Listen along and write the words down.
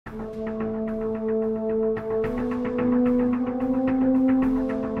Hey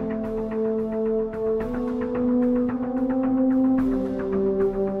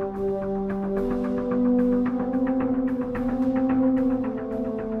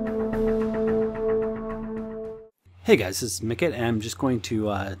guys, this is Mycket, and I'm just going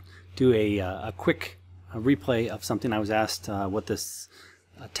to do a quick replay of something I was asked what this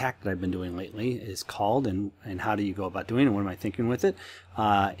attack that I've been doing lately is called, and how do you go about doing it, and what am I thinking with it.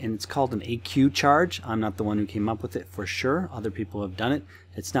 And it's called an AQ charge. I'm not the one who came up with it for sure. Other people have done it.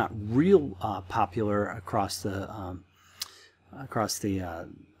 It's not real popular across the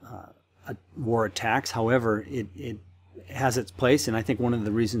war attacks. However, it has its place, and I think one of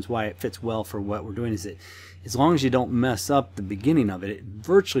the reasons why it fits well for what we're doing is that as long as you don't mess up the beginning of it, it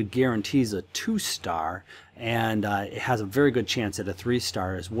virtually guarantees a 2-star, and it has a very good chance at a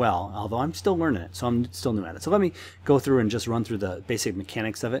 3-star as well, although I'm still learning it, so I'm still new at it. So let me go through and just run through the basic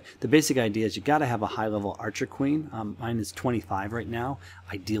mechanics of it. The basic idea is you got to have a high-level archer queen. Mine is 25 right now.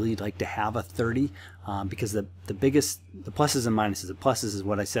 Ideally, you'd like to have a 30, because the pluses and minuses. The pluses is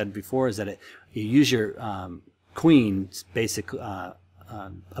what I said before, is that you use your queen's basic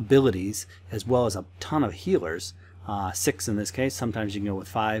abilities as well as a ton of healers, 6 in this case. Sometimes you can go with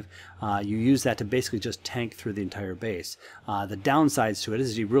 5. You use that to basically just tank through the entire base. The downsides to it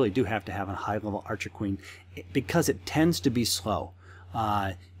is you really do have to have a high level archer queen because it tends to be slow.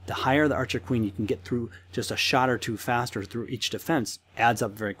 The higher the archer queen you can get through just a shot or two faster through each defense adds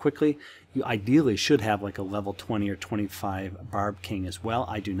up very quickly. You ideally should have like a level 20 or 25 Barb King as well.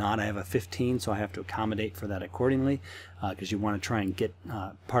 I do not. I have a 15, so I have to accommodate for that accordingly, because you want to try and get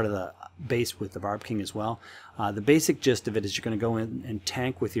part of the base with the Barb King as well. The basic gist of it is you're going to go in and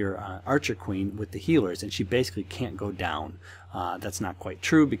tank with your archer queen with the healers, and she basically can't go down. That's not quite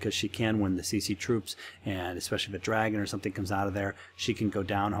true, because she can when the CC troops, and especially if a dragon or something comes out of there, she can go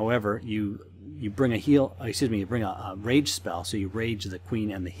down. However, you bring you bring a rage spell, so you rage the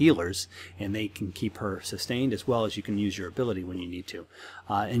queen and the healers, and they can keep her sustained, as well as you can use your ability when you need to.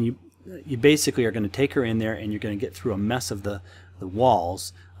 And you basically are going to take her in there, and you're going to get through a mess of the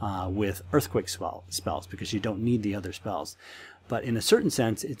walls with earthquake spells, because you don't need the other spells. But in a certain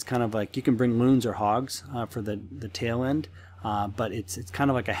sense, it's kind of like you can bring loons or hogs for the tail end. But it's kind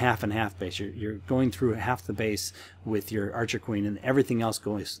of like a half and half base. You're going through half the base with your archer queen, and everything else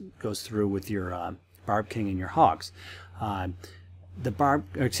goes through with your Barb King and your hogs. One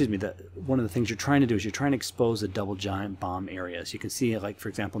of the things you're trying to do is you're trying to expose the double giant bomb areas. You can see, like for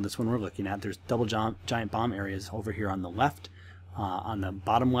example, in this one we're looking at, there's double giant bomb areas over here on the left, on the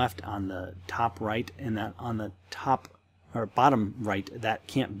bottom left, on the top right, and that on the top or bottom right, that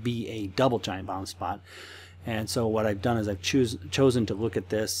can't be a double giant bomb spot. And so what I've done is I've chosen to look at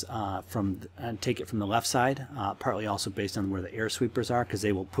this and take it from the left side, partly also based on where the air sweepers are, because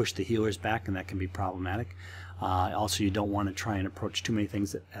they will push the healers back, and that can be problematic. Also, you don't want to try and approach too many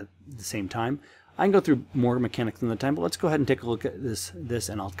things at the same time. I can go through more mechanics in the time, but let's go ahead and take a look at this,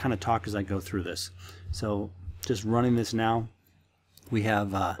 and I'll kind of talk as I go through this. So just running this now, we have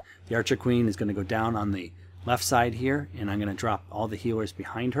the archer queen is going to go down on the left side here, and I'm going to drop all the healers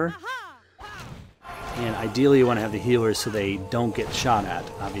behind her. And ideally you want to have the healers so they don't get shot at,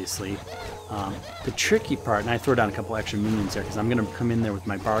 obviously. The tricky part, and I throw down a couple extra minions there because I'm going to come in there with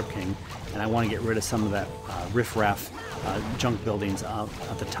my Barb King, and I want to get rid of some of that riff-raff junk buildings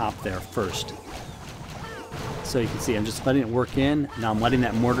at the top there first. So you can see I'm just letting it work in. Now I'm letting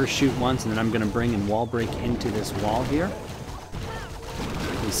that mortar shoot once, and then I'm going to bring in wall break into this wall here.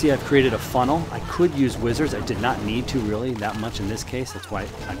 You see I've created a funnel. I could use wizards. I did not need to really that much in this case. That's why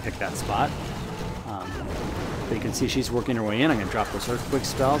I picked that spot. But you can see she's working her way in. I'm going to drop those earthquake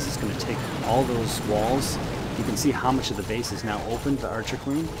spells. It's going to take all those walls. You can see how much of the base is now open to Archer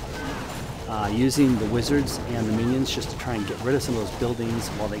Queen. Using the wizards and the minions just to try and get rid of some of those buildings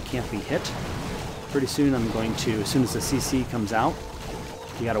while they can't be hit. Pretty soon I'm going to, as soon as the CC comes out,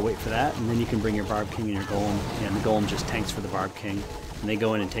 you got to wait for that, and then you can bring your Barb King and your Golem, and the Golem just tanks for the Barb King, and they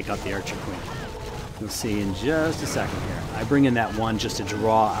go in and take out the Archer Queen. You'll see in just a second here. I bring in that one just to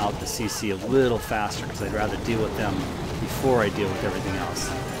draw out the CC a little faster, because I'd rather deal with them before I deal with everything else.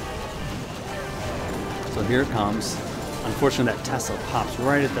 So here it comes. Unfortunately, that Tesla pops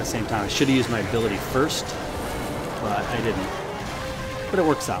right at the same time. I should have used my ability first, but I didn't. But it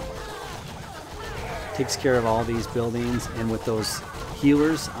works out. Takes care of all these buildings, and with those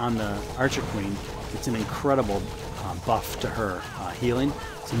healers on the Archer Queen, it's an incredible buff to her healing,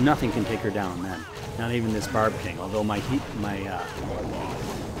 so nothing can take her down then. Not even this Barb King, although my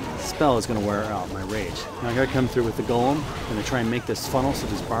spell is going to wear out my rage. Now I'm going to come through with the Golem. I'm going to try and make this funnel so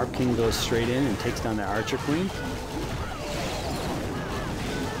this Barb King goes straight in and takes down the Archer Queen.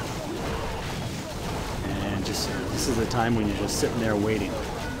 this is the time when you're just sitting there waiting.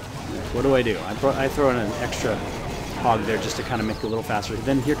 What do? I throw in an extra hog there just to kind of make it a little faster.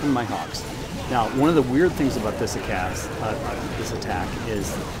 Then here come my hogs. Now, one of the weird things about this attack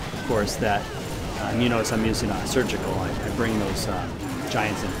is, of course, that you notice I'm using a surgical. I bring those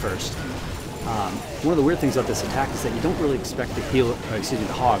giants in first. One of the weird things about this attack is that you don't really expect the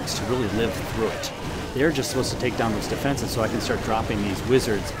hogs to really live through it. They're just supposed to take down those defenses, so I can start dropping these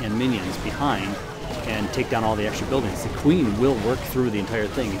wizards and minions behind and take down all the extra buildings. The queen will work through the entire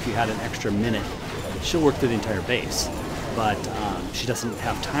thing. If you had an extra minute, she'll work through the entire base. But she doesn't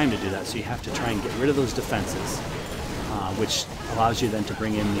have time to do that, so you have to try and get rid of those defenses, which allows you then to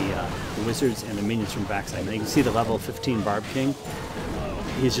bring in the wizards and the minions from backside. Now you can see the level 15 Barb King.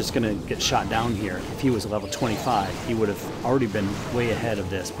 He's just going to get shot down here. If he was a level 25, he would have already been way ahead of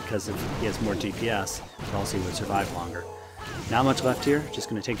this because he has more DPS, but also he would survive longer. Not much left here, just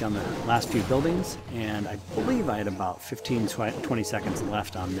going to take down the last few buildings, and I believe I had about 15-20 seconds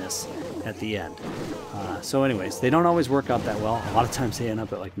left on this at the end. So anyways, they don't always work out that well. A lot of times they end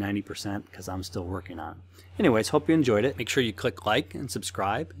up at like 90% because I'm still working on it. Anyways, hope you enjoyed it. Make sure you click like and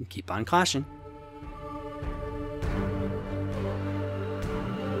subscribe and keep on clashing.